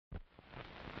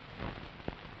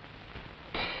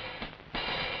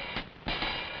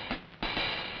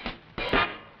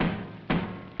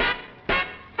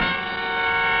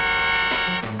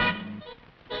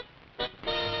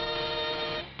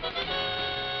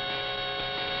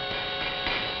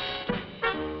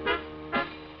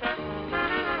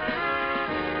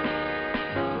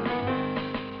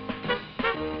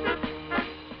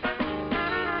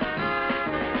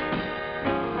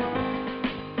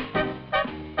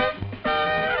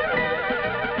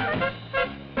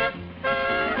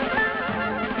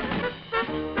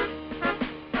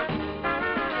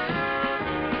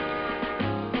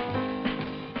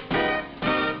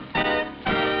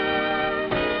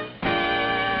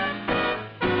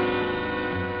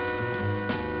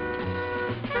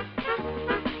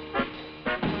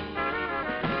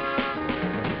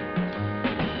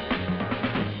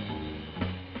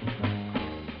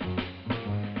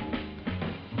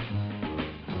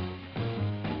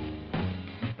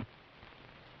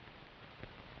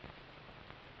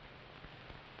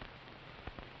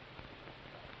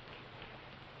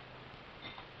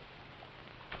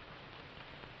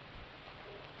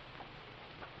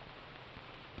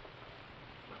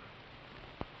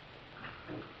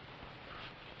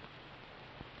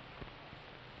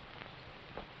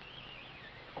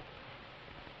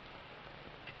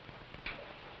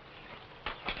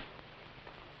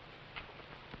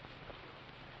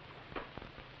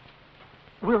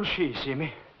Will she see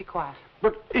me? Be quiet.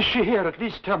 But is she here? At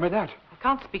least tell me that. I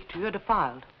can't speak to you. You're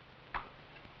defiled.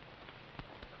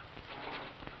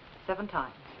 7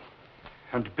 times.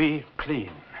 And be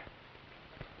clean.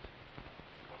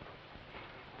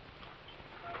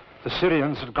 The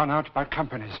Syrians had gone out by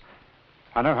companies.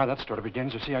 I know how that story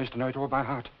begins. You see, I used to know it all by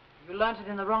heart. You learnt it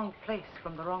in the wrong place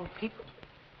from the wrong people.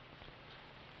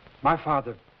 My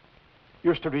father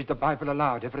used to read the Bible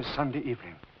aloud every Sunday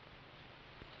evening.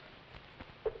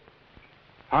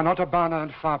 Are not Abana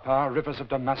and Pharpar, rivers of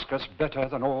Damascus, better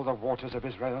than all the waters of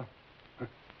Israel?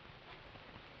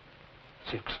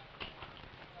 6.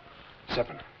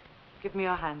 7. Give me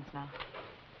your hands now.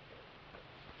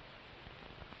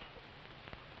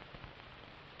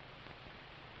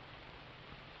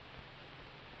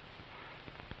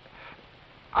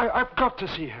 I've got to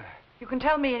see her. You can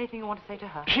tell me anything you want to say to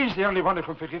her. She's the only one who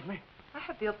can forgive me. I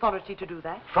have the authority to do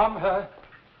that. From her.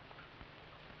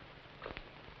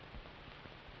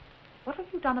 What have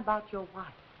you done about your wife?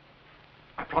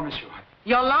 I promise you,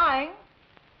 You're lying.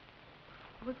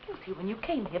 I was guilty when you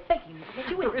came here begging me to let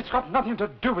you in. It's got nothing to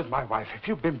do with my wife. If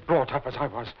you've been brought up as I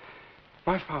was,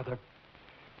 my father,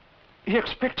 he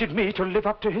expected me to live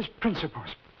up to his principles.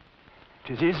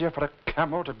 It is easier for a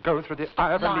camel to go through the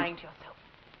eye of a needle. Lying to yourself.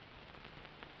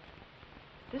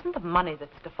 It isn't the money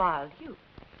that's defiled you.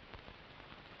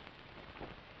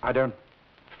 I don't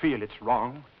feel it's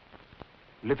wrong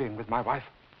living with my wife.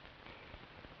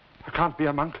 I can't be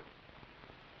a monk.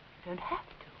 You don't have to.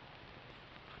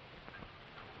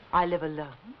 I live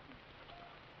alone.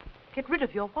 Get rid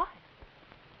of your wife.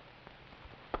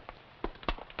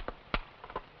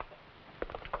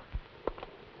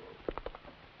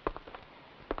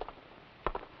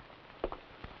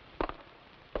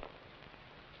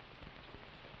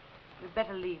 We'd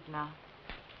better leave now.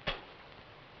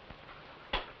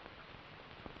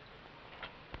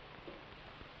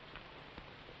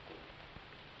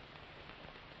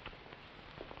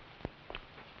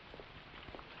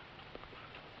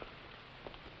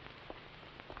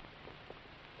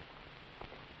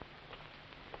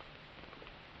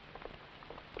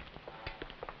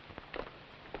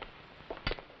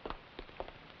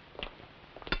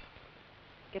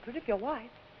 Get rid of your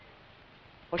wife,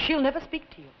 or she'll never speak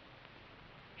to you.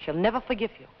 She'll never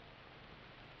forgive you.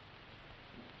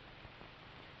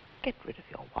 Get rid of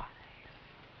your wife.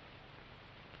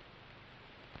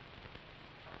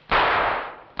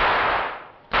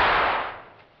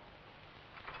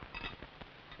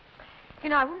 You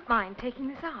know, I wouldn't mind taking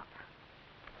this up.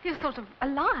 You're sort of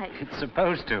alive. It's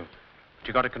supposed to, but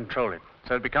you've got to control it,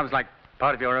 so it becomes like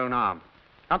part of your own arm,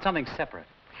 not something separate.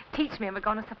 Teach me and we're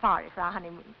going on a safari for our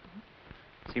honeymoon.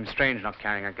 Seems strange not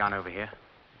carrying a gun over here.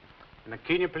 In the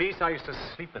Kenya police, I used to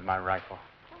sleep with my rifle.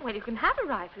 Well, you can have a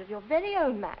rifle of your very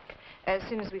own, Mac, as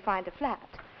soon as we find a flat.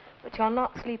 But you're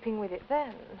not sleeping with it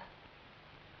then.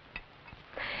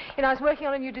 You know, I was working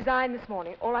on a new design this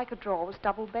morning. All I could draw was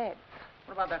double beds.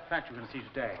 What about that fact you're going to see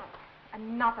today?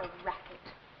 Another racket.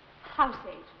 House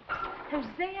agents.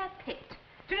 Hosea Pitt.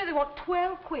 Do you know they want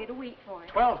 12 quid a week for it?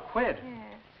 12 quid?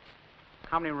 Yes.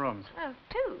 How many rooms? Oh,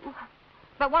 2.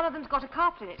 But one of them's got a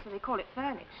carpet in it, so they call it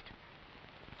furnished.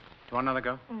 Do you want another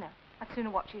go? No, I'd sooner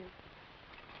watch you.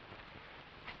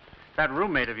 That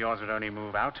roommate of yours would only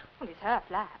move out. Well, it's her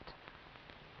flat.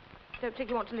 Don't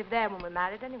particularly want to live there when we're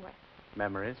married anyway.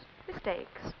 Memories?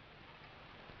 Mistakes.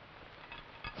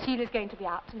 Sheila's going to be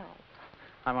out tonight.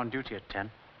 I'm on duty at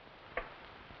 10.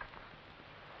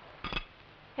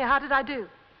 Here, how did I do?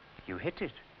 You hit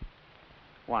it.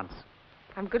 Once.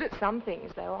 I'm good at some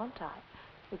things, though, aren't I?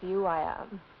 With you, I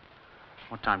am.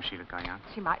 What time's Sheila going out?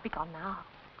 She might be gone now.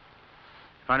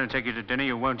 If I don't take you to dinner,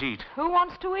 you won't eat. Who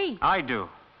wants to eat? I do.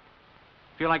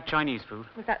 Feel like Chinese food?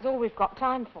 Well, that's all we've got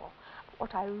time for.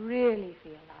 What I really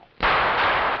feel like.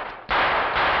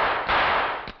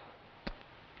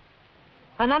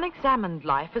 An unexamined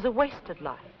life is a wasted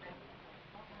life.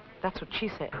 That's what she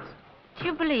says. Do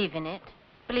you believe in it?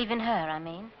 Believe in her, I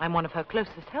mean? I'm one of her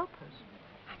closest helpers.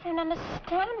 I don't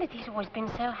understand it. He's always been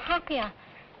so happy.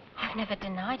 I've never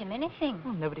denied him anything.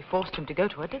 Well, nobody forced him to go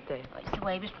to her, did they? Well, it's the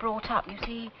way he was brought up. You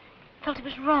see, he felt it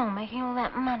was wrong making all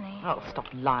that money. Oh, stop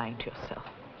lying to yourself.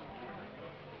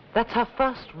 That's her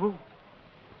first rule.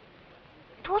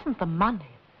 It wasn't the money.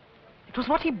 It was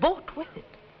what he bought with it.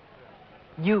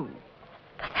 You.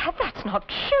 But that's not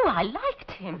true. I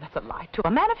liked him. That's a lie, too.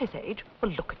 A man of his age.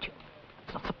 Well, look at you.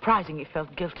 It's not surprising he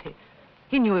felt guilty.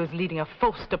 He knew he was leading a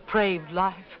false, depraved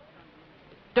life.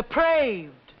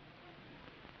 Depraved!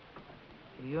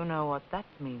 You know what that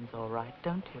means, all right,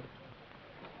 don't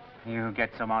you? You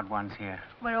get some odd ones here.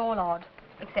 We're all odd,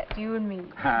 except you and me.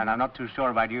 And I'm not too sure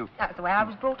about you. That's the way I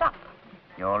was brought up.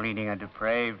 You're leading a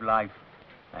depraved life,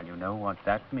 and you know what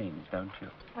that means, don't you?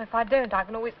 Well, if I don't, I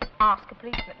can always ask a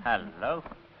policeman. Hello.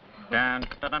 Dun,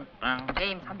 dun, dun, dun.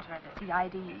 James comes around to see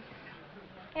ID.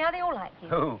 Yeah, they all like you.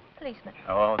 Who? Policemen.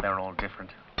 Oh, they're all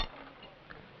different.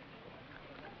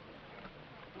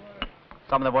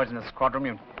 Some of the boys in the squad room,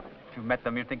 if you met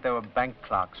them, you'd think they were bank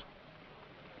clerks.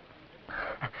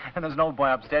 And there's an old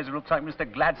boy upstairs who looks like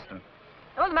Mr. Gladstone.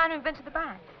 Oh, the man who invented the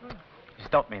band. He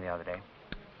stopped me the other day.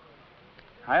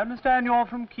 I understand you're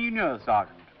from Kenya,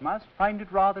 Sergeant. Must find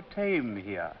it rather tame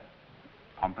here.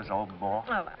 Pompous old bore.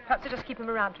 Oh, well, perhaps we'll just keep him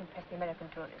around to impress the American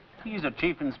tourists. He's a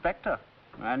chief inspector,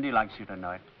 and he likes you to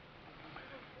know it.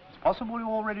 It's possible you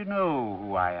already know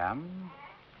who I am.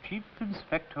 Chief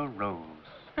Inspector Rose.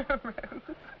 Got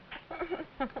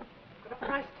a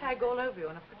price tag all over you,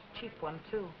 and a pretty cheap one,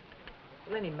 too.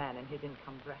 Well, any man in his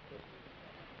income bracket.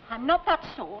 I'm not that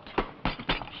sort.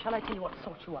 Shall I tell you what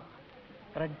sort you are?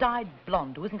 You're a dyed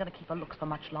blonde who isn't going to keep her looks for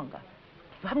much longer.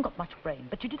 You haven't got much brain,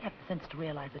 but you did have the sense to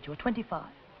realize that you were 25,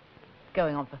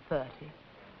 going on for 30,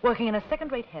 working in a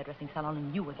second-rate hairdressing salon,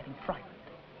 and you were getting frightened.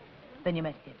 Then you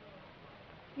met him.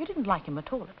 You didn't like him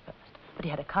at all at first, but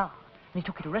he had a car, and he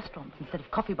took you to restaurants instead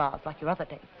of coffee bars like your other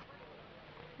dates.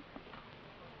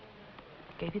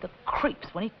 He gave you the creeps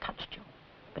when he touched you,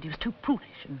 but he was too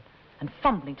prudish and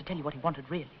fumbling to tell you what he wanted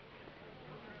really.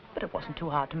 But it wasn't too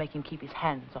hard to make him keep his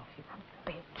hands off you.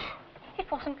 Bitch.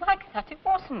 It wasn't like that. It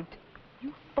wasn't.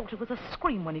 You thought it was a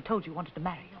scream when he told you he wanted to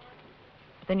marry you.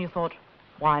 But then you thought,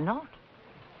 why not?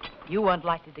 You weren't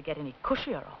likely to get any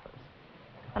cushier offers.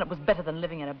 And it was better than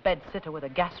living in a bed-sitter with a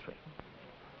gas ring.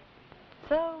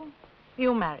 So,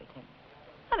 you married him.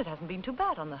 And it hasn't been too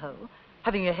bad on the whole,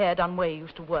 having your hair done where you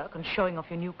used to work and showing off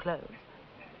your new clothes.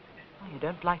 Well, you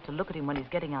don't like to look at him when he's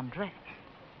getting undressed.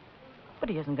 But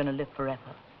he isn't going to live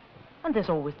forever. And there's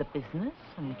always the business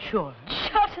and insurance.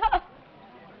 Shut up!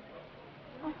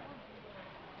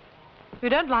 You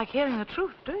don't like hearing the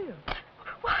truth, do you?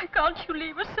 Why can't you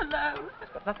leave us alone?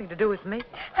 It's got nothing to do with me.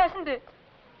 Hasn't it?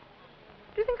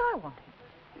 Do you think I want him?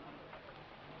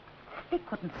 He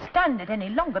couldn't stand it any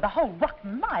longer, the whole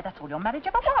rotten lie. That's all your marriage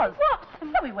ever was. What?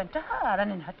 So he went to her,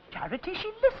 and in her charity,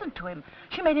 she listened to him.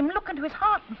 She made him look into his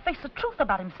heart and face the truth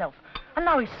about himself. And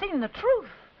now he's seen the truth.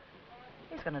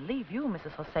 He's going to leave you,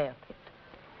 Mrs. Hosea Pitt.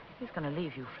 He's going to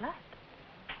leave you flat.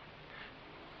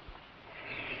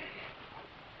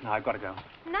 Now, I've got to go.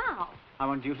 Now? I'm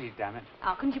on duty, damn it.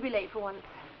 Oh, couldn't you be late for once?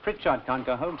 Pritchard can't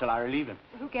go home till I relieve him.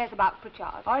 Who cares about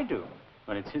Pritchard? I do.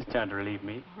 But it's his turn to relieve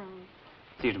me.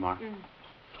 See you tomorrow.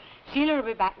 Sheila will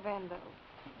be back then, though.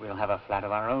 We'll have a flat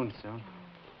of our own soon.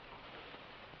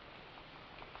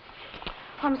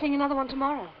 I'm seeing another one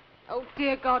tomorrow. Oh,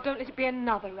 dear God, don't let it be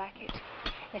another racket.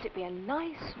 Let it be a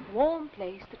nice, warm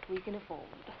place that we can afford.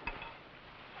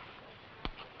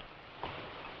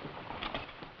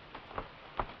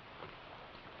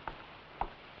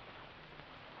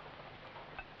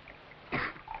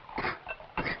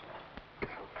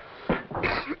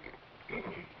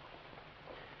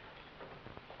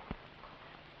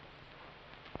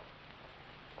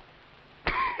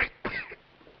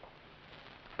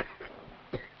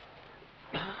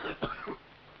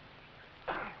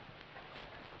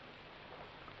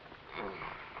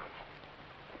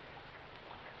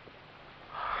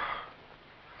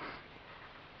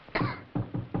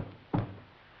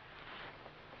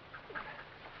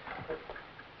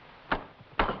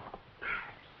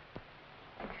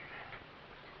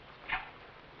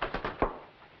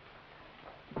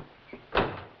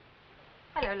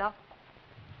 Hello, love.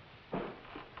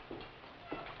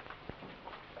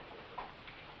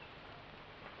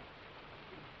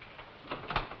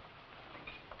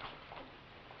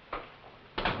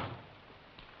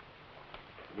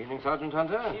 Good evening, Sergeant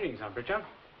Hunter. Good evening, Sergeant Pritchard.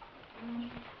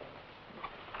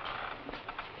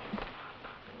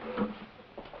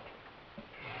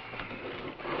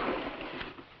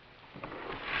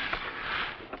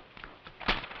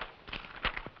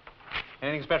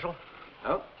 Anything special?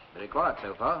 Oh, very quiet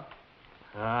so far.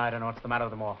 I don't know what's the matter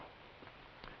with them all.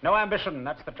 No ambition.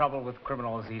 That's the trouble with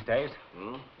criminals these days.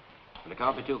 Well, it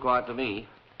can't be too quiet for me.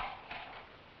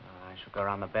 I shall go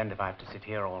around the bend if I have to sit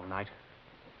here all night.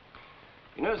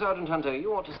 You know, Sergeant Hunter,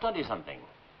 you ought to study something.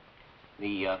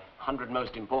 The 100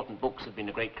 most important books have been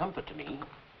a great comfort to me.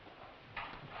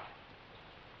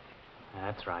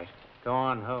 That's right. Go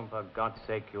on home, for God's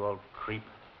sake, you old creep.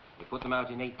 You put them out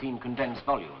in 18 condensed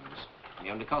volumes. They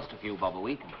only cost a few bob a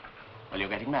week. Well, you're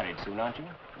getting married soon, aren't you?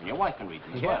 And your wife can read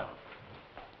them as well.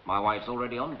 My wife's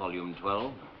already on volume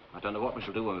 12. I don't know what we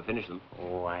shall do when we finish them.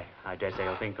 Oh, I dare say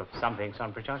you'll think of something,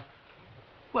 son Pritchard.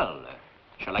 Well,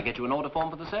 shall I get you an order form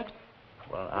for the set?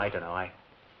 Well, I don't know.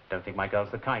 Don't think my girl's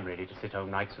the kind, really, to sit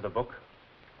home nights with a book.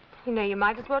 You know, you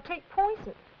might as well take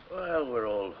poison. Well, we're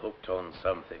all hooked on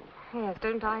something. Yes,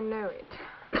 don't I know it?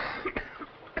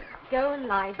 Go and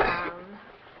lie down.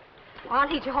 I'll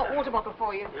heat your hot water bottle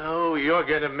for you. Oh, you're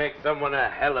going to make someone a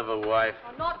hell of a wife.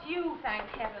 Oh, not you, thank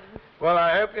heaven. Well,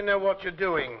 I hope you know what you're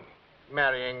doing,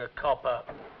 marrying a copper.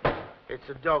 It's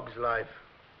a dog's life.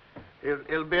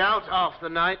 He'll be out half the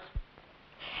night.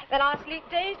 Then I'll sleep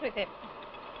days with him.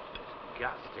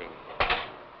 Disgusting.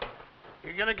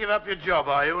 You're going to give up your job,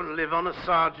 are you, and live on a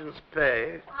sergeant's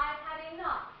pay? I've had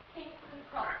enough kinks and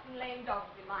crops and lame dogs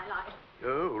in my life.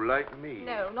 Oh, like me.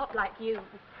 No, not like you.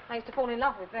 I used to fall in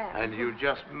love with them. And you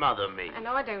just mother me.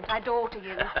 No, I don't. I daughter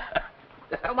you.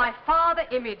 Oh, my father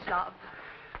image, love.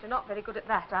 You're not very good at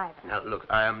that, either. Now, look,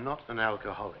 I am not an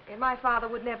alcoholic. And my father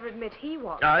would never admit he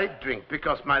was. I drink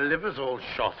because my liver's all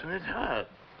shot and it hurts.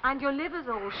 And your liver's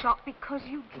all shot because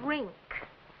you drink.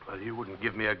 Well, you wouldn't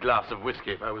give me a glass of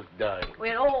whiskey if I was dying.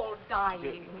 We're all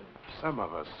dying. Some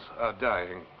of us are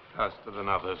dying faster than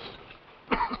others.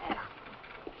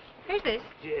 Who's this?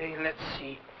 Yeah, let's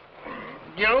see.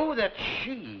 No, that's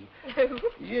she. Who?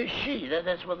 Yeah, she.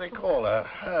 That's what they call her.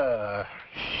 Her.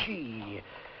 She.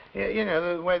 Yeah, you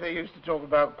know, the way they used to talk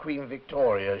about Queen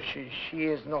Victoria. She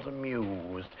is not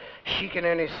amused. She can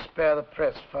only spare the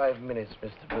press 5 minutes,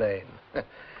 Mr. Blaine.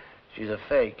 She's a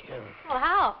fake. Well,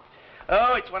 how?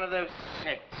 Oh, it's one of those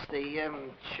sects, the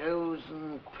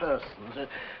chosen persons.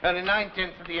 Only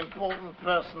 9/10 of the important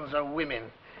persons are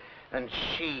women. And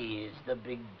she's the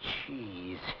big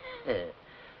cheese.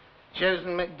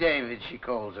 Chosen McDavid, she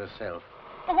calls herself.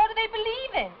 Well, what do they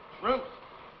believe in? Ruth,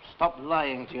 stop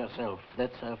lying to yourself.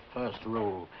 That's her first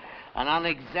rule. An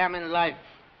unexamined life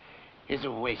is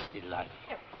a wasted life.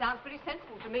 Oh, sounds pretty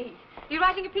sensible to me. You're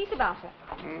writing a piece about her?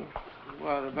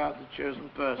 What about the chosen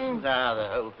persons? The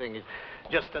whole thing is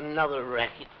just another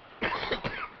racket.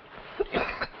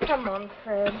 Come on,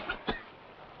 Fred.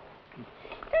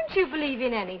 Don't you believe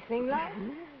in anything, love?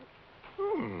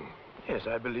 Yes,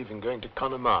 I believe in going to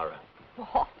Connemara.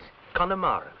 What?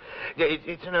 Connemara. Yeah,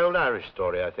 it's an old Irish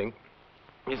story, I think.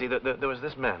 You see, there was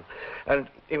this man, and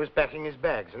he was packing his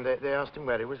bags, and they asked him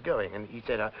where he was going, and he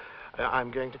said,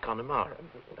 I'm going to Connemara.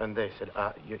 And they said,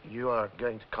 you are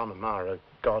going to Connemara,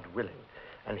 God willing.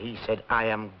 And he said, I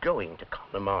am going to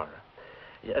Connemara.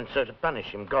 Yeah, and so to punish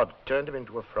him, God turned him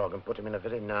into a frog and put him in a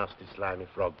very nasty, slimy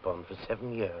frog pond for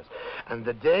 7 years. And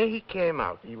the day he came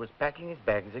out, he was packing his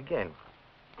bags again.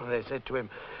 And they said to him,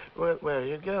 where are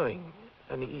you going?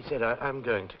 And he said, I'm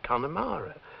going to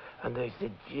Connemara. And they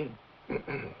said,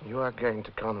 you are going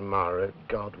to Connemara,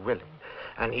 God willing.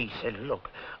 And he said, look,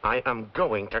 I am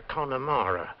going to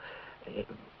Connemara,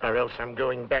 or else I'm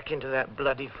going back into that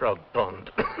bloody frog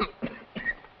pond.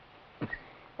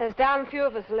 There's damn few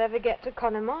of us will ever get to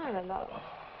Connemara, love.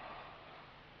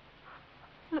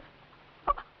 Look,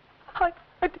 I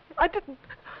didn't.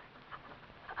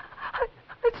 I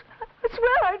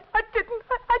swear I didn't.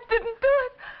 I didn't do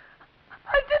it.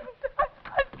 I didn't.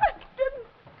 I didn't.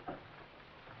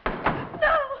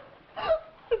 No! No!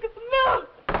 No!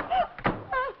 Oh,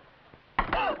 God!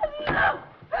 Oh, no!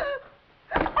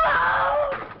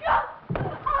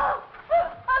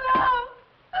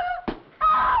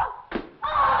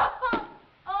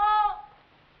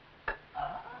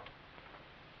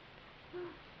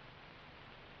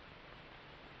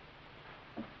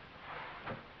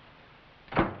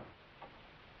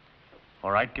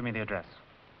 All right, give me the address.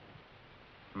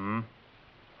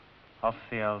 Off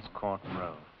the Earls Court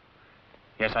Road.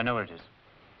 Yes, I know where it is.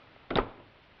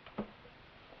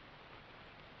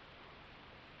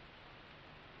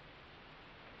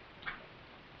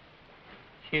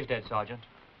 She's dead, Sergeant.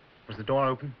 Was the door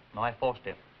open? No, I forced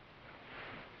it.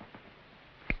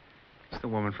 It's the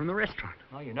woman from the restaurant.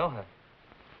 Oh, you know her.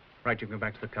 Right, you can go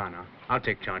back to the car now. I'll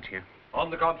take charge here. On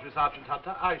the contrary, Sergeant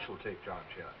Hunter, I shall take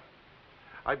charge here.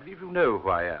 I believe you know who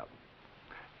I am.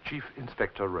 Chief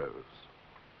Inspector Rose.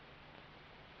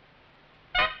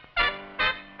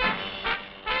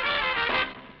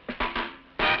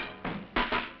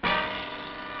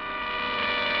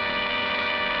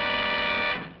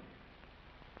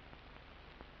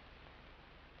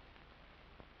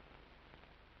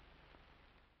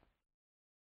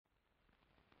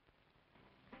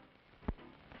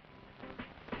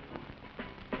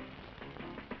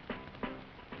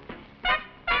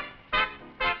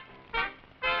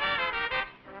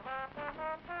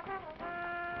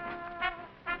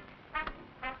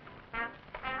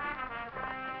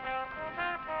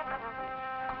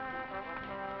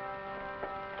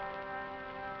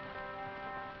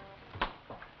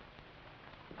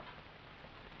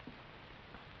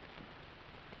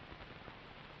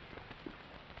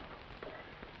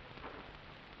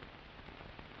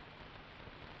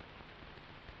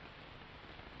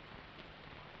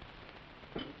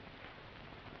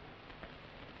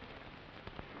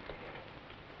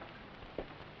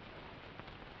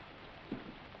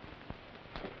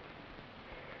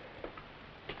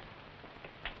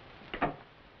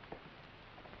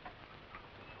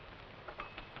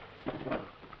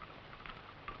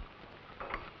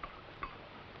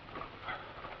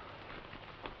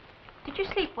 Did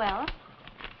you sleep well?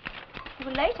 You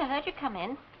were late. I heard you come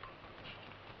in.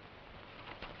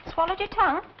 Swallowed your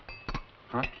tongue?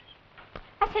 Huh?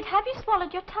 I said, have you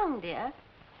swallowed your tongue, dear?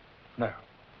 No.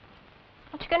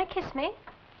 Aren't you going to kiss me?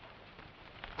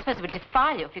 I suppose it would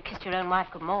defile you if you kissed your own wife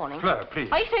good morning. Fleur, please.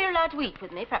 Are you sure you're allowed to eat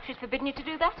with me? Perhaps she's forbidden you to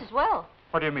do that as well.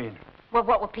 What do you mean? Well,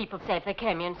 what would people say if they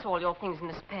came here and saw all your things in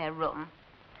the spare room?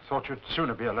 Thought you'd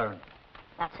sooner be alone.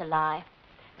 That's a lie.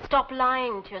 Stop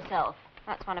lying to yourself.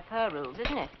 That's one of her rules,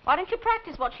 isn't it? Why don't you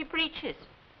practice what she preaches?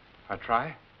 I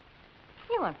try.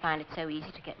 You won't find it so easy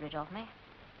to get rid of me.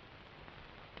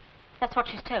 That's what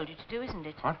she's told you to do, isn't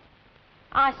it? What?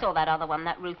 I saw that other one,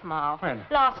 that Ruth Marl. When?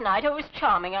 Last night. Oh, it was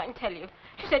charming, I can tell you.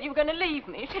 She said you were going to leave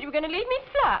me. She said you were going to leave me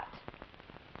flat.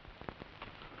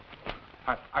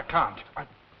 I can't.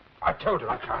 I told her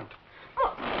I can't.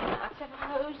 What's the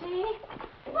matter, Rosie?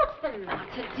 What's the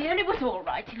matter, dear? It was all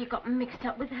right till you got mixed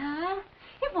up with her.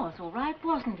 It was all right,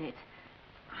 wasn't it?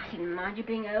 I didn't mind you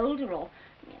being older or,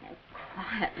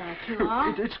 quiet like you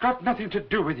are. It's got nothing to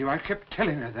do with you. I kept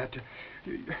telling her that.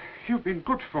 You've been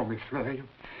good for me, Fleur.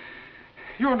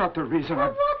 You're not the reason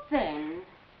Well, what then?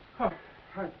 Oh,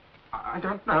 I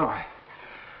don't know. I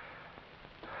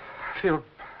feel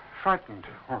frightened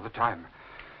all the time.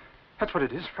 That's what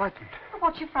it is, frightened.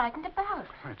 What you frightened about?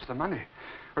 It's the money.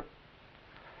 But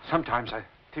sometimes I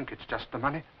think it's just the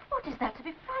money. What is that to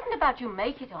be frightened about? You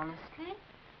make it honestly.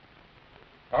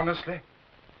 Honestly?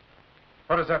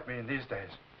 What does that mean these days?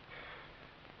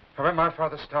 When my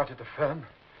father started the firm,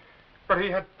 but he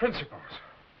had principles.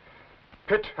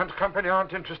 Pitt and Company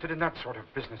aren't interested in that sort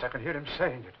of business. I can hear him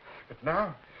saying it. But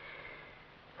now,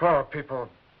 people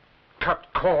cut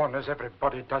corn as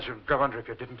everybody does. You'd go under if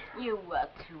you didn't. You work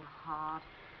too hard.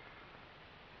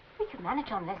 We could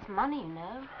manage on less money, you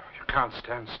know. You can't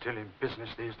stand still in business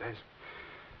these days.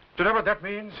 Do you know what that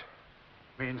means?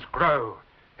 It means grow,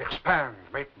 expand,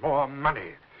 make more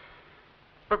money.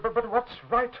 But what's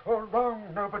right or wrong,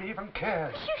 nobody even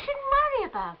cares. But you shouldn't worry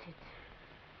about it.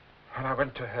 When I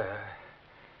went to her,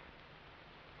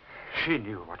 she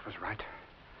knew what was right.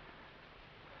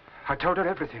 I told her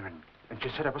everything, and she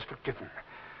said I was forgiven.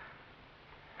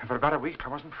 And for about a week, I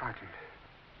wasn't frightened.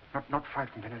 Not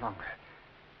frightened any longer.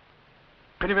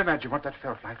 Can you imagine what that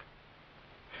felt like?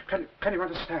 Can you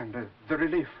understand the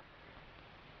relief?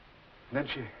 And then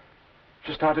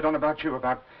she started on about you,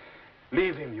 about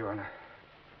leaving you, and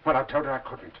well, I told her I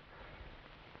couldn't.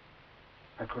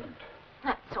 I couldn't.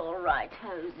 That's all right,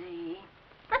 Hosea.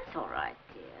 That's all right,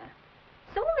 dear.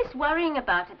 It's all this worrying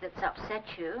about it that's upset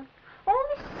you. All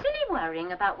this silly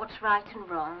worrying about what's right and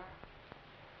wrong.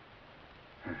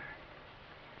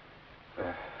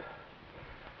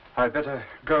 I'd better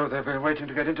go. They've been waiting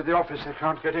to get into the office. They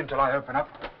can't get in till I open up.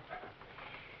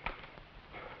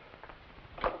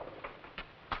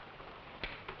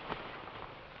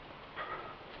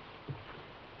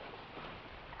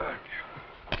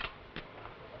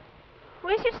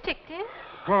 Where's your stick, dear?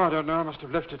 Oh, I don't know. I must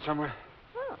have left it somewhere.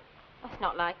 Oh, that's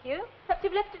not like you. Perhaps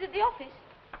you've left it at the office.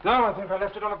 No, I think I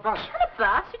left it on a bus. On a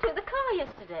bus? You took the car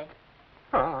yesterday.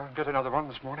 Well, I'll get another one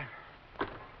this morning.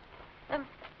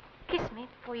 Kiss me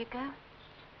before you go.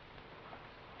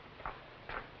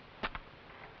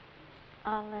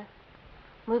 I'll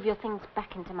move your things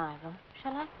back into my room,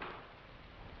 shall I?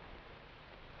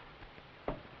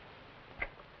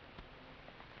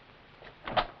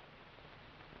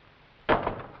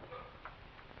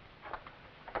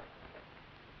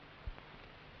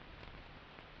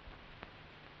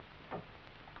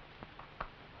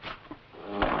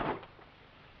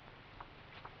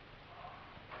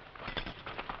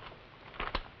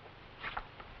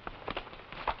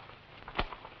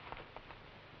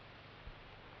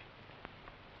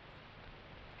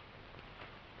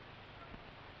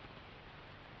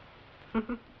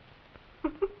 The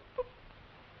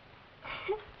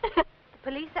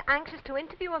police are anxious to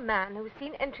interview a man who was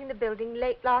seen entering the building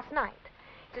late last night.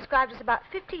 He's described as about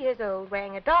 50 years old,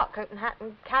 wearing a dark coat and hat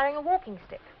and carrying a walking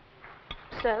stick.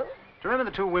 So? Do you remember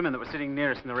the two women that were sitting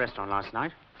nearest in the restaurant last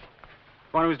night?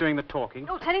 One who was doing the talking.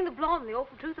 Oh, telling the blonde the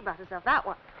awful truth about herself, that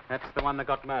one. That's the one that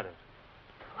got murdered.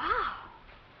 Wow.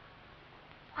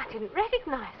 I didn't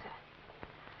recognize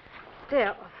her.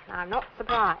 Still, I'm not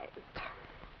surprised.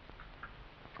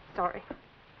 Sorry.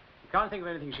 You can't think of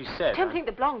anything she said. I don't think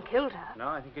the blonde killed her. No,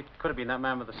 I think it could have been that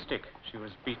man with the stick. She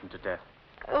was beaten to death.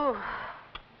 Oh.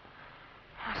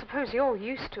 I suppose you're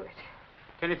used to it.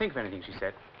 Can you think of anything she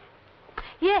said?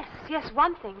 Yes,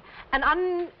 one thing.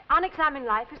 An unexamined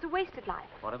life is a wasted life.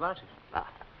 What about it? Well,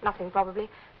 nothing, probably.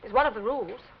 It's one of the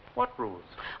rules. What rules?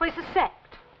 Well, it's a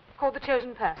sect called the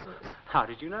Chosen Persons. How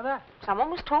did you know that? Someone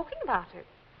was talking about it.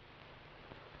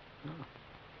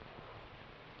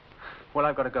 Well,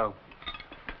 I've got to go.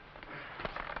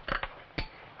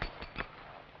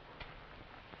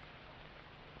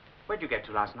 Where'd you get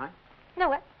to last night?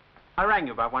 Nowhere. I rang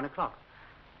you about 1 o'clock.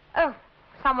 Oh,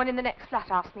 someone in the next flat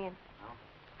asked me in. Oh.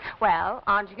 Well,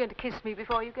 aren't you going to kiss me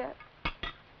before you go?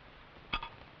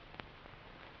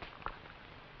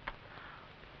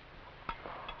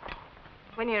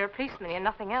 When you're a policeman, you're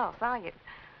nothing else, are you?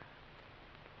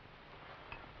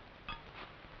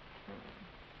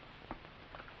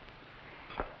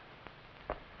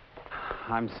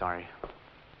 I'm sorry.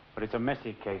 But it's a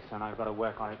messy case, and I've got to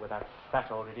work on it with that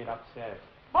fat old idiot upstairs.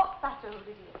 What fat old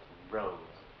idiot? Rose.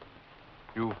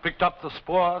 You've picked up the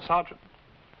spoor, Sergeant?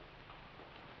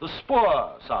 The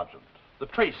spoor, Sergeant. The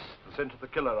trace, the scent of the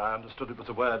killer. I understood it was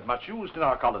a word much used in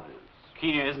our colonies.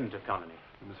 Kenya isn't a colony.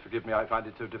 You must forgive me, I find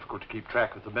it so difficult to keep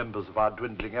track of the members of our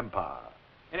dwindling empire.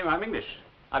 Anyway, I'm English.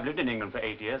 I've lived in England for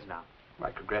 8 years now.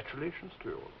 My congratulations to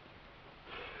you.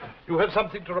 You have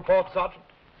something to report, Sergeant?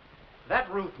 That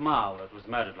Ruth Marl that was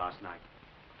murdered last night,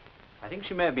 I think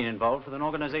she may have been involved with an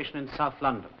organization in South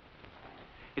London.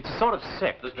 It's a sort of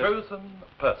sect. The chosen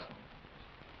person.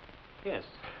 Yes.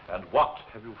 And what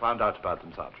have you found out about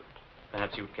them, Sergeant?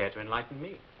 Perhaps you'd care to enlighten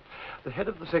me. The head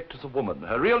of the sect is a woman.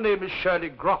 Her real name is Shirley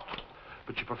Grott,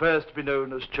 but she prefers to be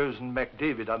known as Chosen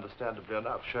MacDavid, understandably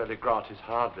enough. Shirley Grott is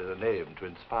hardly the name to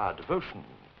inspire devotion.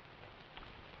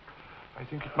 I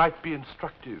think it might be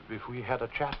instructive if we had a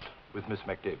chat with Miss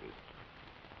MacDavid.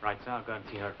 Right, sir. I'll go and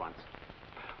see her at once.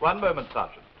 One moment,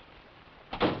 Sergeant.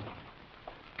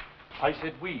 I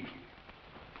said we.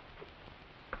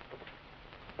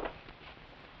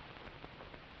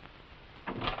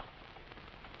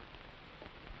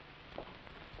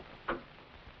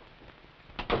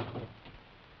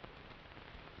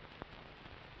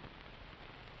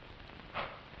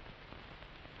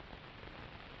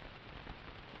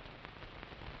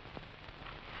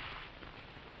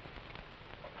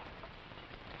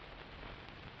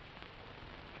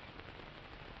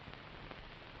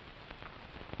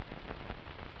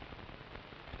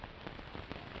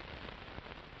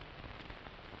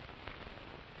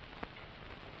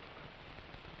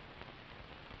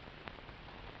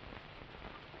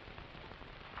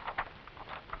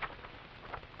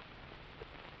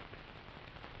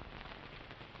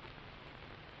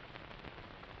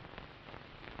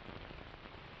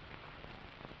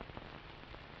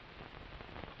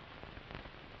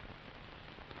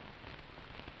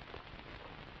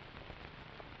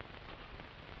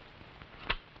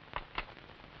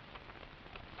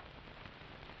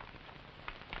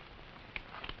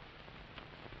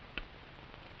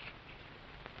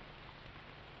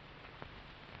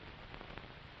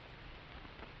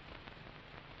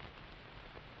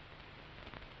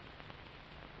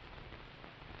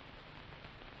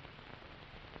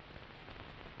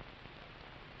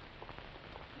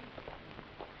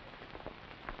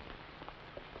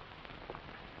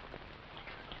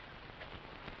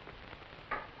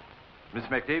 Miss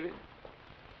MacDavid?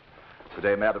 Good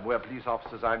day, madam. We're police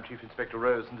officers. I'm Chief Inspector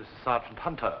Rose, and this is Sergeant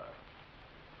Hunter.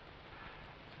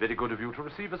 It's very good of you to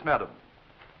receive us, madam.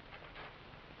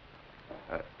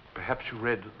 Perhaps you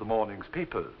read the morning's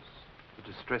papers, the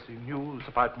distressing news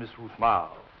about Miss Ruth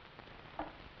Marl.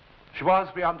 She was,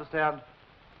 we understand,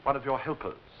 one of your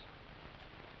helpers.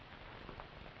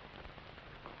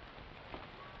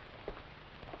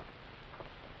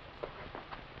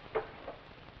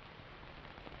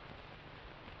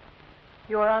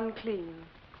 You're unclean.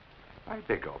 I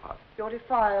beg your pardon. You're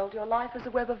defiled. Your life is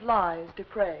a web of lies,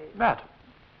 depraved. Madam.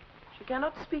 She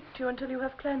cannot speak to you until you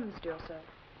have cleansed yourself.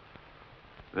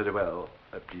 Very well.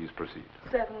 Please proceed.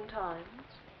 7 times.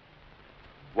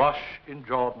 Wash in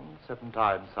Jordan 7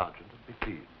 times, Sergeant, and be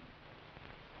clean.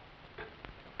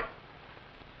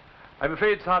 I'm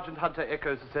afraid Sergeant Hunter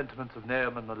echoes the sentiments of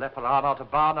Naaman the leper. Are not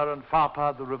Abana and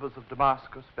Pharpar, the rivers of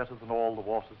Damascus, better than all the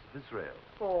waters of Israel?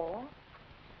 4,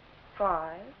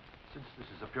 5. Since this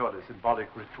is a purely symbolic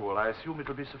ritual, I assume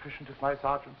it'll be sufficient if my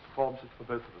sergeant performs it for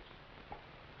both of us.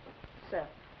 7.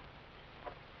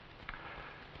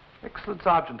 Excellent,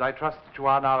 Sergeant. I trust that you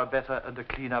are now a better and a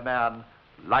cleaner man,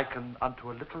 likened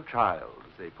unto a little child,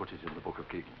 as they put it in the Book of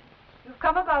Kings. You've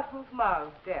come about Ruth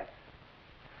Marl's death.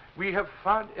 We have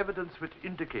found evidence which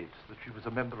indicates that she was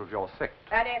a member of your sect.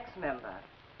 An ex-member.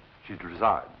 She'd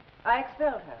resigned. I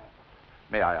expelled her.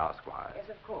 May I ask why? Yes,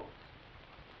 of course.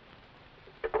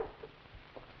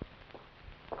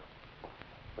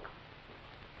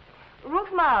 Ruth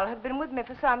Marl had been with me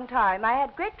for some time. I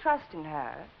had great trust in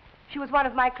her. She was one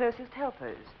of my closest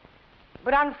helpers.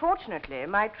 But unfortunately,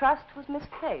 my trust was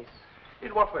misplaced.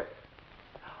 In what way?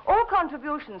 All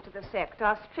contributions to the sect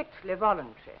are strictly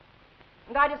voluntary.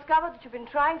 And I discovered that you've been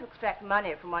trying to extract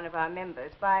money from one of our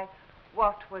members by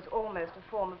what was almost a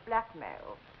form of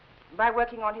blackmail, by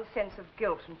working on his sense of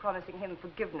guilt and promising him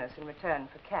forgiveness in return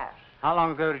for cash. How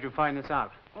long ago did you find this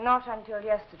out? Not until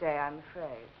yesterday, I'm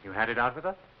afraid. You had it out with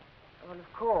her? Well,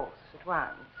 of course, at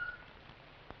once.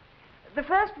 The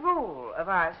first rule of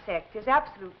our sect is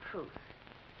absolute truth,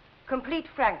 complete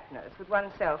frankness with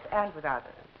oneself and with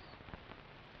others.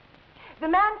 The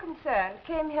man concerned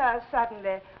came here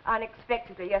suddenly,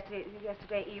 unexpectedly,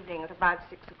 yesterday evening at about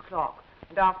 6 o'clock,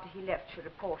 and after he left, she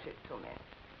reported to me.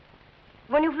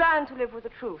 When you've learned to live with the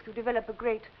truth, you develop a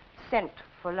great scent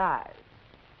for lies.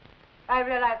 I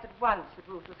realized at once that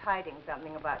Ruth was hiding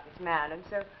something about this man, and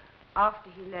so after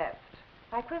he left,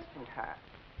 I questioned her.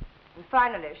 And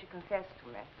finally, she confessed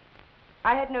to me.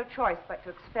 I had no choice but to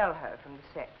expel her from the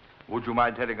sect. Would you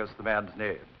mind telling us the man's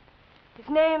name? His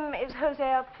name is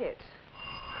Hosea Pitt.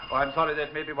 Oh, I'm sorry,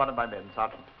 that may be one of my men,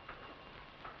 Sergeant.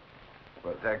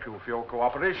 Well, thank you for your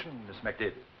cooperation, Miss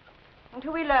McDavid.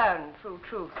 Until we learn through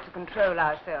truth to control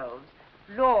ourselves,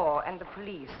 law and the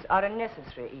police are a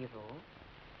necessary evil.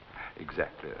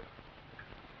 Exactly.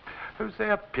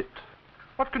 Hosea Pitt.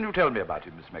 What can you tell me about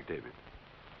him, Miss McDavid?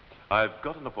 I've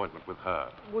got an appointment with her.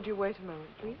 Would you wait a moment,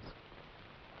 please?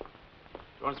 Do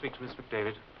you want to speak to Miss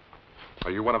McDavid?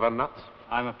 Are you one of her nuts?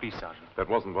 I'm a police sergeant. That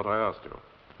wasn't what I asked you.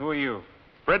 Who are you?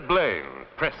 Fred Blaine,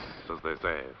 press, as they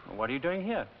say. What are you doing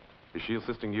here? Is she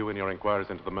assisting you in your inquiries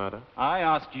into the murder? I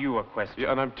asked you a question.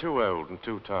 Yeah, and I'm too old and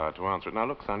too tired to answer it. Now,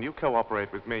 look, son, you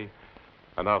cooperate with me,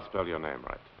 and I'll spell your name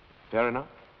right. Fair enough?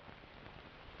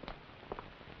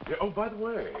 Yeah, oh, by the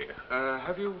way,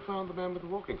 have you found the man with the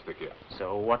walking stick yet?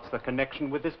 So what's the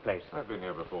connection with this place? I've been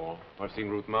here before. I've seen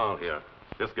Ruth Marl here.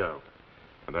 This girl.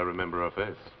 And I remember her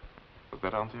face. Does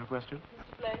that answer your question?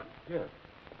 Mr. Blaine? Yes.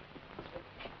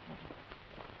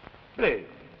 Blaine.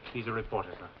 He's a reporter,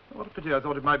 sir. What a pity. I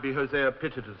thought it might be Hosea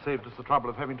Pitt. It had saved us the trouble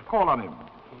of having to call on him.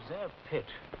 Hosea Pitt.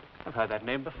 I've heard that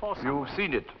name before, sir. You've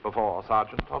seen it before,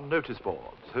 Sergeant, on notice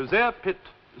boards. Hosea Pitt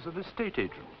is an estate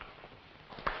agent.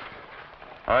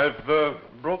 I've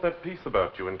brought that piece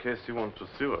about you in case you want to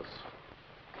sue us.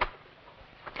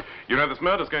 You know, this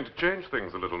murder's going to change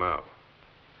things a little now.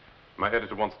 My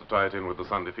editor wants to tie it in with the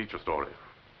Sunday feature story.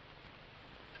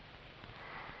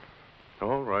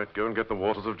 All right, go and get the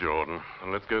waters of Jordan,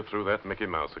 and let's go through that Mickey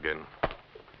Mouse again.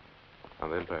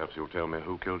 And then perhaps you'll tell me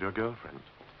who killed your girlfriend.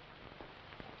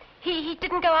 He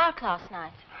didn't go out last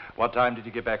night. What time did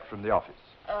he get back from the office?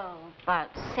 Oh, about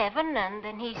 7, and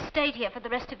then he stayed here for the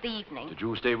rest of the evening. Did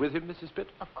you stay with him, Mrs. Pitt?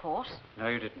 Of course. No,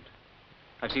 you didn't.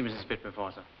 I've seen Mrs. Pitt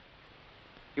before, sir.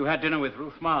 You had dinner with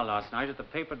Ruth Marl last night at the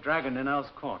Paper Dragon in Earl's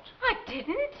Court. I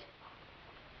didn't.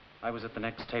 I was at the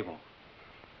next table.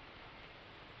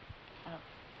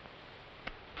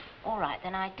 All right,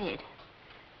 then I did.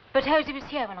 But Hosey was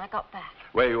here when I got back.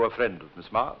 Were you a friend of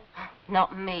Miss Marl?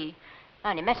 Not me. I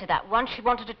only met her that once. She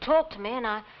wanted to talk to me, and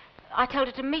I told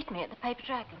her to meet me at the Paper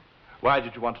Dragon. Why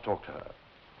did you want to talk to her?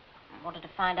 I wanted to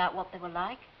find out what they were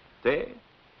like. They?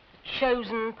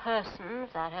 Chosen persons,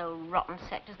 that old rotten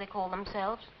sect as they call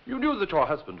themselves. You knew that your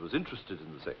husband was interested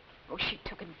in the sect. Oh, she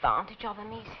took advantage of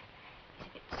him. He's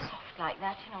a bit soft like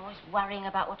that, you know, always worrying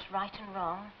about what's right and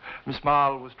wrong. Miss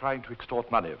Marl was trying to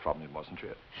extort money from him, wasn't she?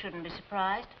 Shouldn't be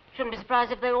surprised. Shouldn't be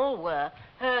surprised if they all were.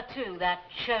 Her, too, that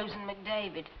chosen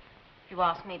McDavid. If you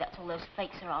ask me, that's all those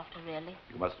fakes are after, really.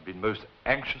 You must have been most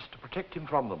anxious to protect him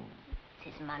from them.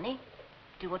 It's his money.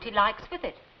 Do what he likes with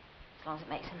it, as long as it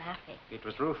makes him happy. It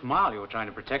was Ruth Marl you were trying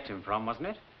to protect him from, wasn't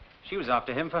it? She was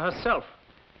after him for herself.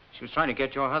 She was trying to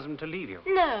get your husband to leave you.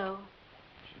 No.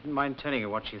 She didn't mind telling you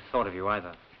what she thought of you,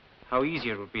 either. How easy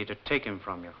it would be to take him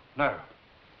from you. No.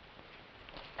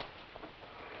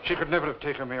 She could never have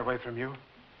taken me away from you.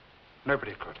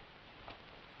 Nobody could.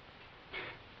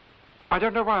 I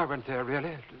don't know why I went there,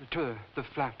 really, to the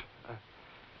flat.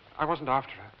 I wasn't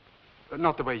after her.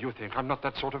 Not the way you think. I'm not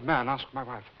that sort of man. Ask my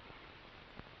wife.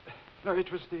 No, it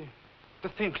was the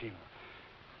thinking.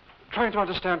 Trying to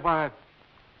understand why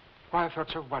I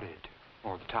felt so worried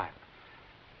all the time.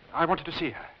 I wanted to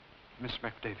see her, Miss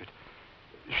McDavid.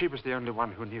 She was the only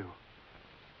one who knew.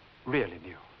 Really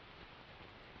knew.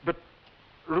 But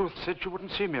Ruth said she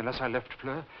wouldn't see me unless I left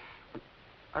Fleur.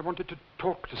 I wanted to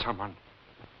talk to someone.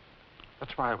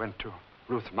 That's why I went to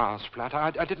Ruth Marl's flat.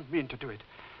 I didn't mean to do it.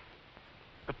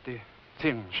 But the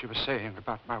thing she was saying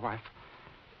about my wife,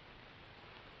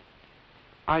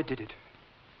 I did it.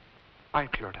 I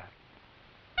killed her.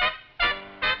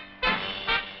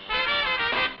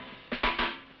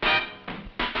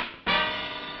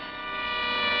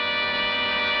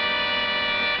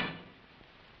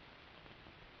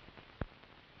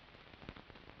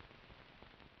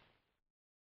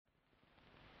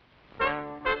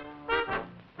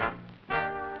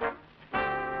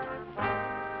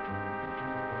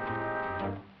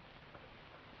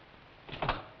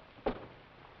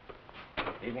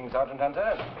 Evening, Sergeant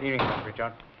Hunter. Evening, Mr.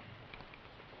 Pritchard.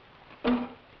 Was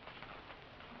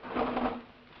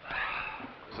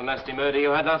a nasty murder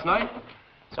you had last night?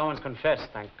 Someone's confessed,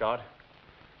 thank God.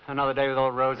 Another day with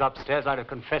old Rose upstairs, I'd have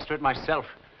confessed to it myself.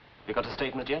 You got a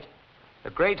statement yet?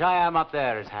 The great I am up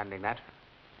there is handling that.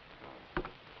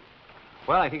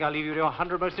 Well, I think I'll leave you to your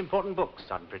 100 most important books,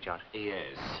 Sergeant Pritchard.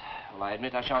 Yes. Well, I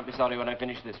admit I shan't be sorry when I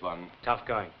finish this one. Tough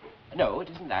going. No, it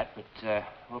isn't that, but,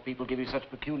 well, people give you such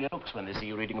peculiar looks when they see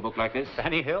you reading a book like this.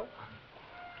 Fanny Hill?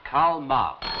 Karl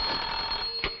Marx.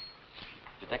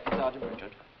 Detective Sergeant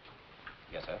Richard.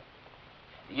 Yes, sir.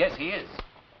 Yes, he is.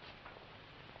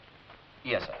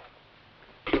 Yes, sir.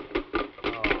 Oh,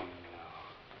 no.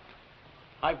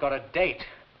 I've got a date.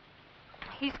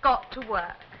 He's got to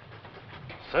work.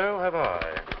 So have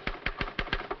I.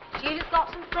 Sheila's got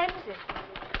some friends in.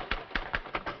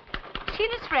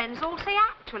 Sheila's friends all say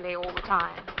actually all the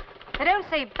time. They don't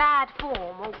say bad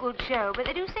form or good show, but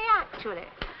they do say actually.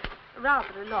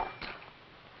 Rather a lot.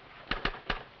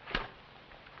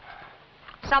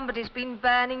 Somebody's been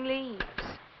burning leaves.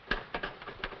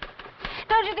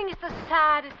 Don't you think it's the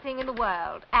saddest thing in the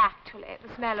world, actually,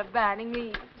 the smell of burning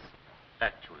leaves?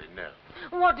 Actually, no.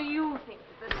 What do you think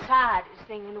is the saddest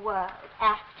thing in the world,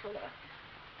 actually?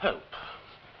 Hope.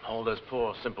 All those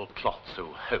poor, simple clots who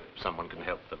hope someone can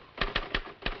help them.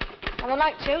 And I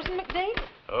like Chosen McDavid.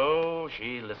 Oh,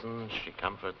 she listens, she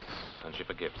comforts, and she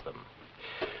forgives them.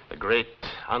 The great,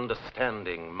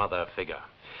 understanding mother figure.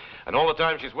 And all the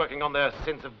time she's working on their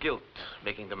sense of guilt,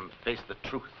 making them face the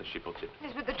truth, as she puts it.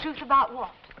 Yes, but the truth about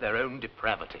what? Their own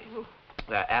depravity.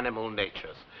 Their animal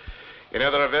natures. You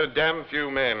know, there are very damn few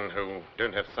men who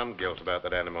don't have some guilt about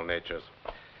their animal natures.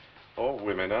 Or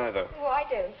women either. Oh, I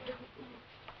don't.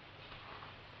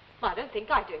 I don't think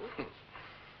I do.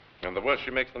 And the worse she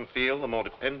makes them feel, the more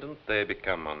dependent they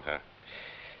become on her.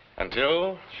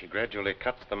 Until she gradually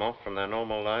cuts them off from their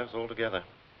normal lives altogether.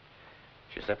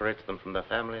 She separates them from their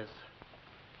families,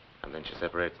 and then she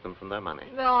separates them from their money.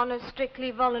 On a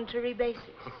strictly voluntary basis.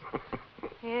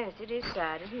 Yes, it is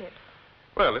sad, isn't it?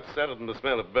 Well, it's sadder than the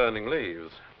smell of burning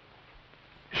leaves.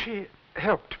 She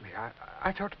helped me.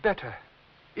 I felt better,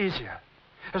 easier,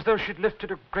 as though she'd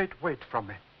lifted a great weight from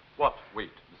me. What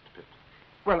weight, Mr. Pitt?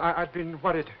 Well, I'd been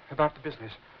worried about the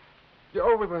business.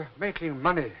 Oh, we were making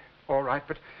money, all right,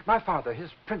 but my father,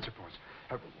 his principles,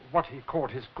 what he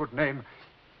called his good name,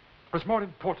 was more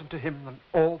important to him than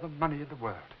all the money in the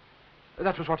world.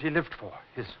 That was what he lived for,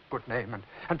 his good name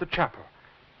and the chapel.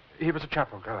 He was a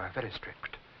chapel goer, very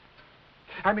strict.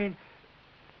 I mean,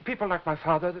 people like my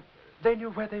father, they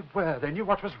knew where they were. They knew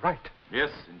what was right.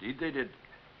 Yes, indeed they did.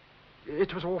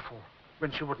 It was awful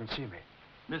when she wouldn't see me.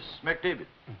 Miss McDavid.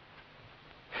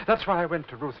 That's why I went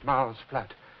to Ruth Marl's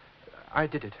flat. I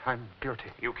did it. I'm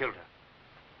guilty. You killed her.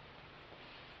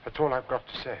 That's all I've got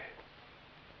to say.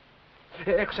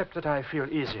 Except that I feel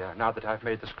easier now that I've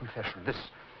made this confession, this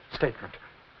statement.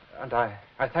 And I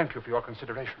thank you for your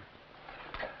consideration.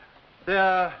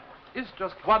 There is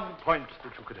just one point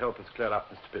that you could help us clear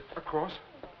up, Mr. Pitt. Of course.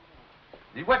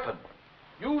 The weapon.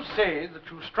 You say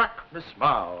that you struck Miss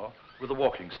Marl with a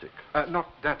walking stick. Not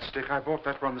that stick. I bought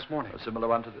that one this morning. A similar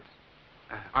one to this.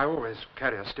 I always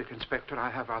carry a stick, Inspector. I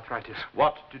have arthritis.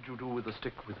 What did you do with the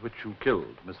stick with which you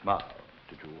killed Miss Marl?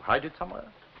 Did you hide it somewhere?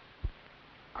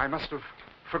 I must have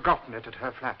forgotten it at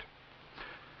her flat.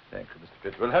 Thank you, Mr.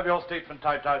 Pitt. We'll have your statement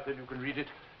typed out, then you can read it.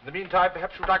 In the meantime,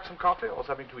 perhaps you'd like some coffee or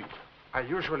something to eat. I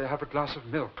usually have a glass of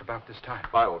milk about this time.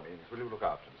 By all means. Will you look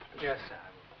after Mr. Pitt? Yes, sir.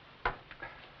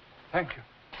 Thank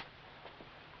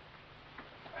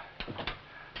you.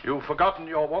 You've forgotten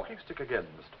your walking stick again,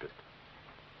 Mr. Pitt.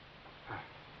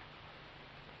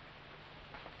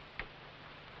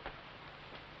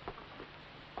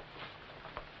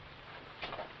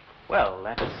 Well,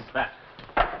 that's that.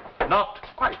 Not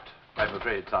quite, I'm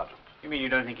afraid, Sergeant. You mean you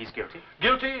don't think he's guilty?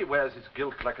 Guilty, he wears his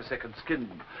guilt like a second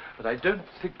skin. But I don't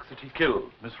think that he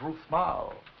killed Miss Ruth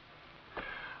Marl.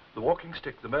 The walking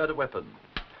stick, the murder weapon,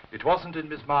 it wasn't in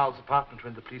Miss Marl's apartment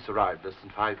when the police arrived less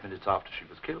than 5 minutes after she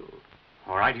was killed.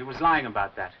 All right, he was lying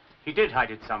about that. He did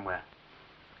hide it somewhere.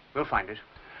 We'll find it.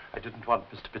 I didn't want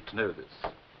Mr. Pitt to know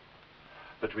this.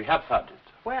 But we have found it.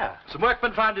 Where? Some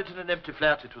workmen found it in an empty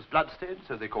flat. It was bloodstained,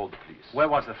 so they called the police. Where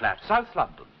was the flat? South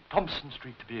London, Thompson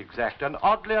Street to be exact. And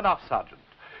oddly enough, Sergeant,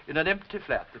 in an empty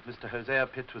flat that Mr. Hosea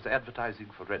Pitt was advertising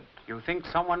for rent. You think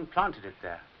someone planted it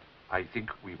there? I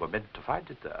think we were meant to find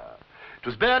it there. It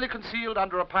was barely concealed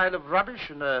under a pile of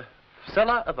rubbish in a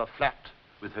cellar of a flat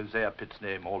with Hosea Pitt's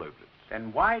name all over it.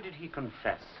 Then why did he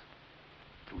confess?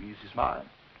 To ease his mind.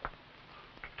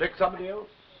 To take somebody else.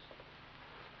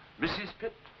 Mrs.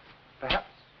 Pitt, perhaps.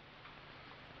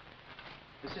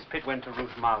 Mrs. Pitt went to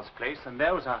Ruth Marl's place, and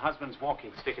there was her husband's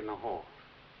walking stick in the hall.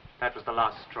 That was the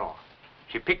last straw.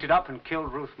 She picked it up and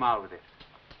killed Ruth Marl with it.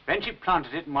 Then she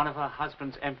planted it in one of her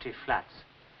husband's empty flats.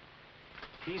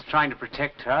 He's trying to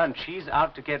protect her, and she's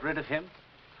out to get rid of him.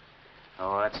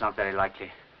 Oh, that's not very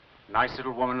likely. Nice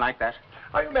little woman like that.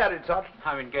 Are you married, Sergeant?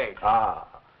 I'm engaged. Ah.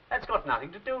 That's got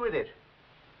nothing to do with it.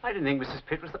 I didn't think Mrs.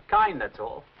 Pitt was the kind, that's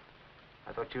all.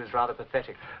 I thought she was rather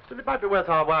pathetic. Then it might be worth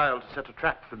our while to set a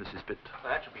trap for Mrs. Pitt.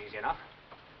 Well, that should be easy enough.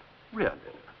 Really?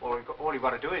 All you've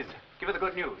got to do is give her the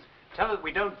good news. Tell her that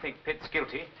we don't think Pitt's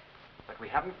guilty, but we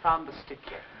haven't found the stick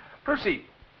yet. Proceed.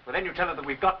 Well, then you tell her that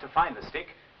we've got to find the stick,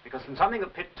 because from something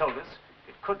that Pitt told us,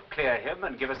 it could clear him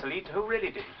and give us a lead to who really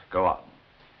did it. Go on.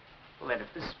 Well, then,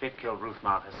 if Mrs. Pitt killed Ruth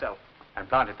Marl herself and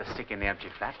planted the stick in the empty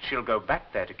flat, she'll go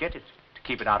back there to get it, to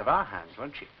keep it out of our hands,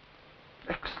 won't she?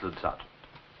 Excellent, Sergeant.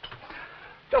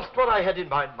 Just what I had in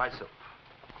mind myself.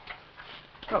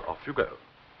 Well, off you go.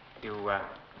 You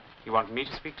want me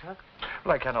to speak to her?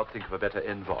 Well, I cannot think of a better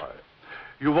envoy.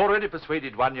 You've already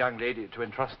persuaded one young lady to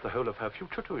entrust the whole of her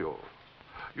future to you.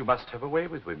 You must have a way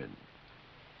with women.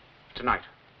 Tonight.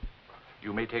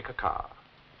 You may take a car.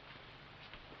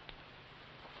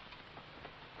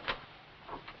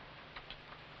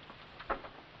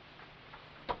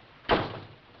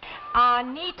 Our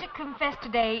need to confess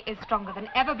today is stronger than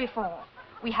ever before.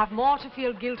 We have more to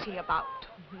feel guilty about.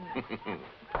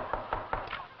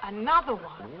 Another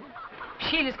one.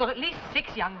 Sheila's got at least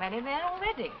 6 young men in there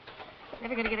already.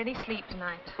 Never going to get any sleep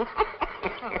tonight. Oh,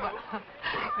 well,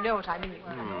 you know what I mean.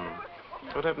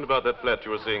 What happened about that flat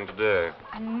you were seeing today?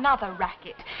 Another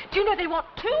racket. Do you know they want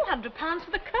 £200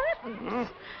 for the curtains?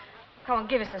 Come on,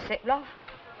 give us a sip, love.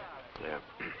 Yeah.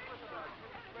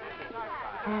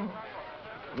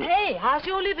 Hey, how's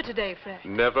your liver today, Fred?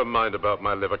 Never mind about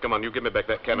my liver. Come on, you give me back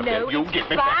that can of No, beer. You it's give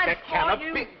me back bad that can for of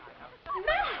you. beer.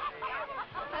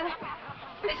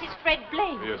 This is Fred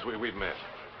Blaine. Yes, we've met.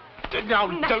 Now,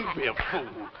 don't be a fool.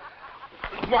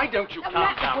 Why don't you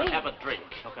calm down and have a drink?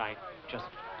 Look, I just...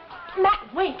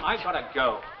 Matt, wait. I've got to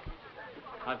go.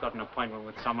 I've got an appointment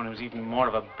with someone who's even more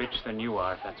of a bitch than you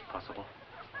are, if that's possible.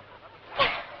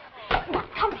 Now,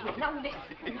 come here. Now,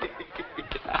 listen.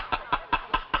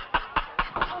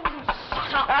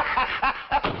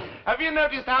 Have you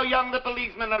noticed how young the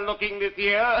policemen are looking this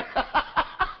year?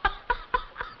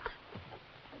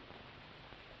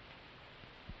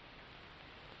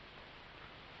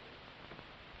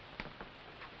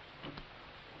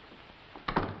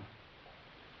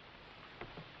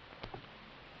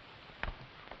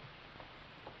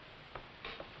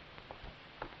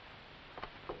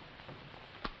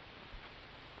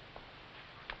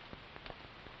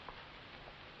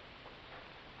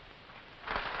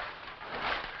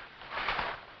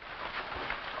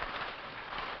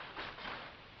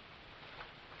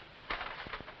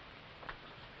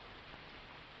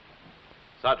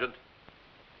 Sergeant.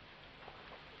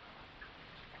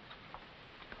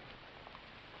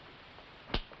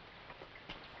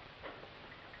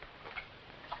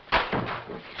 All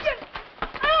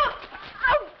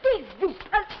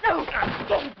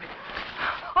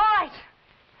right.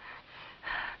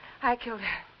 I killed her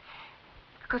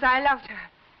because I loved her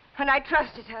and I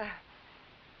trusted her.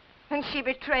 And she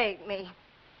betrayed me.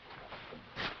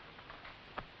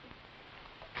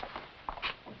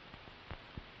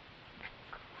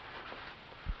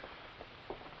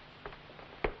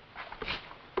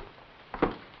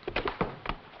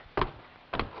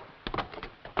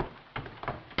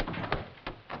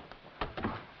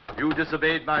 You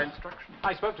disobeyed my instructions.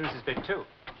 I spoke to Mrs. Pitt, too.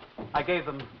 I gave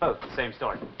them both the same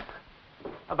story.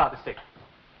 About the stick.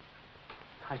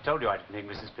 I told you I didn't think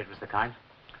Mrs. Pitt was the kind.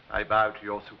 I bow to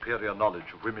your superior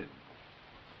knowledge of women.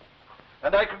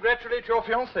 And I congratulate your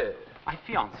fiancée. My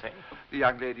fiancée? The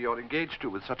young lady you're engaged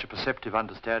to with such a perceptive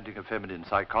understanding of feminine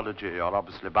psychology. You're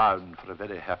obviously bound for a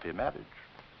very happy marriage.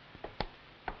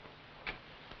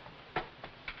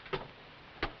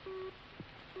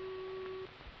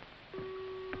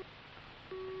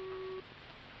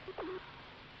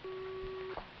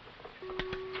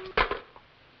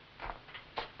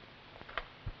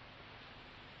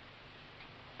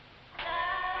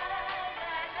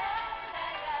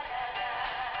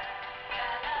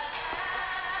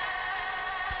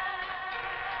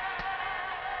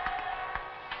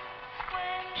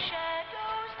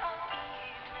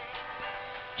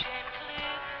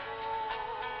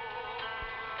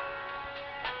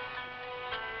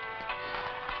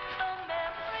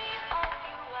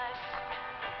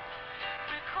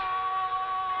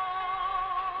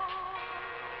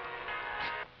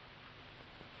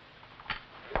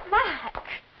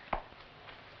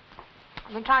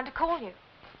 I've been trying to call you.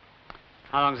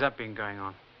 How long's that been going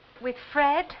on? With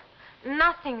Fred,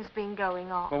 nothing's been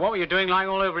going on. Well, what were you doing lying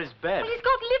all over his bed? Well, he's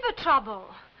got liver trouble.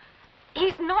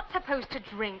 He's not supposed to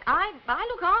drink. I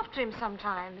look after him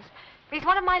sometimes. He's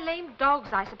one of my lame dogs,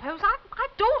 I suppose. I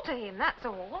daughter him, that's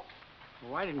all.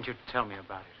 Why didn't you tell me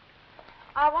about it?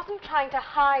 I wasn't trying to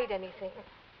hide anything.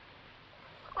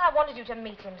 I wanted you to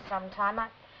meet him sometime.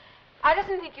 I just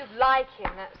didn't think you'd like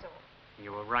him, that's all.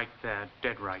 You were right there,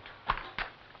 dead right.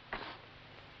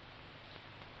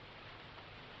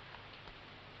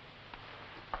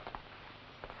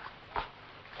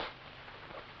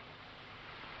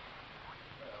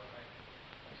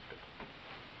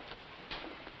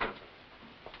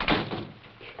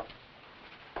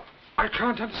 I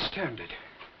can't understand it.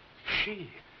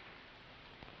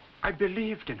 I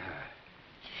believed in her.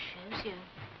 She shows you.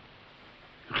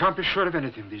 You can't be sure of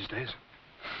anything these days.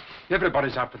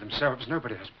 Everybody's out for themselves.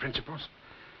 Nobody has principles.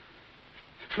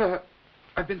 Fleur,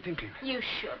 I've been thinking. You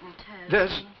shouldn't have.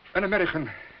 There's an American.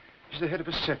 He's the head of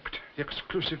a sect, the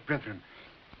Exclusive Brethren.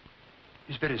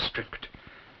 He's very strict.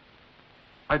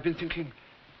 I've been thinking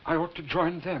I ought to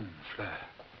join them, Fleur.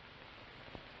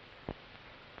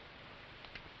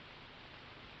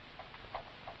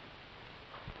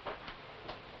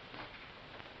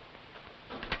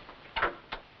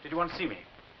 Did you want to see me?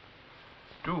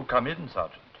 Do come in,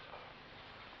 Sergeant.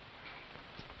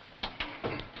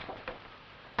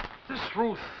 This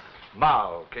Ruth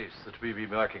Mile case that we've been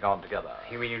working on together.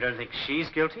 You mean you don't think she's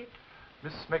guilty?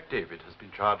 Miss McDavid has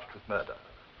been charged with murder.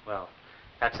 Well,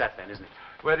 that's that then, isn't it?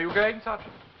 Where are you going,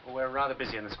 Sergeant? Well, we're rather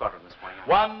busy in the squadron this morning.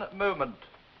 One moment,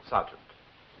 Sergeant.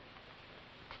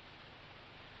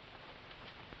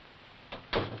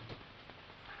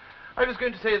 I was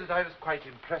going to say that I was quite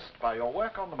impressed by your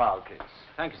work on the Mile case.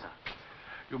 Thank you, sir.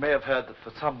 You may have heard that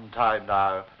for some time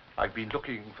now I've been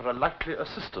looking for a likely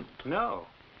assistant. No.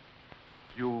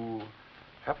 You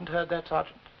haven't heard that,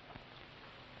 Sergeant?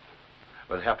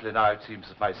 Well, happily now it seems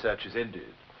that my search is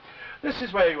ended. This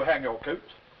is where you hang your coat,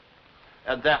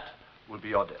 and that will be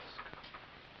your desk.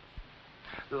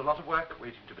 There's a lot of work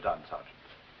waiting to be done, Sergeant.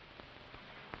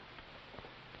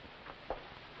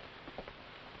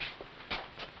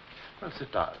 Well,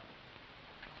 sit down.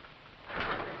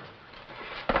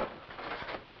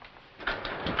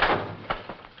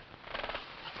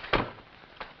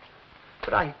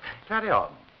 But I carry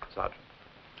on, Sergeant.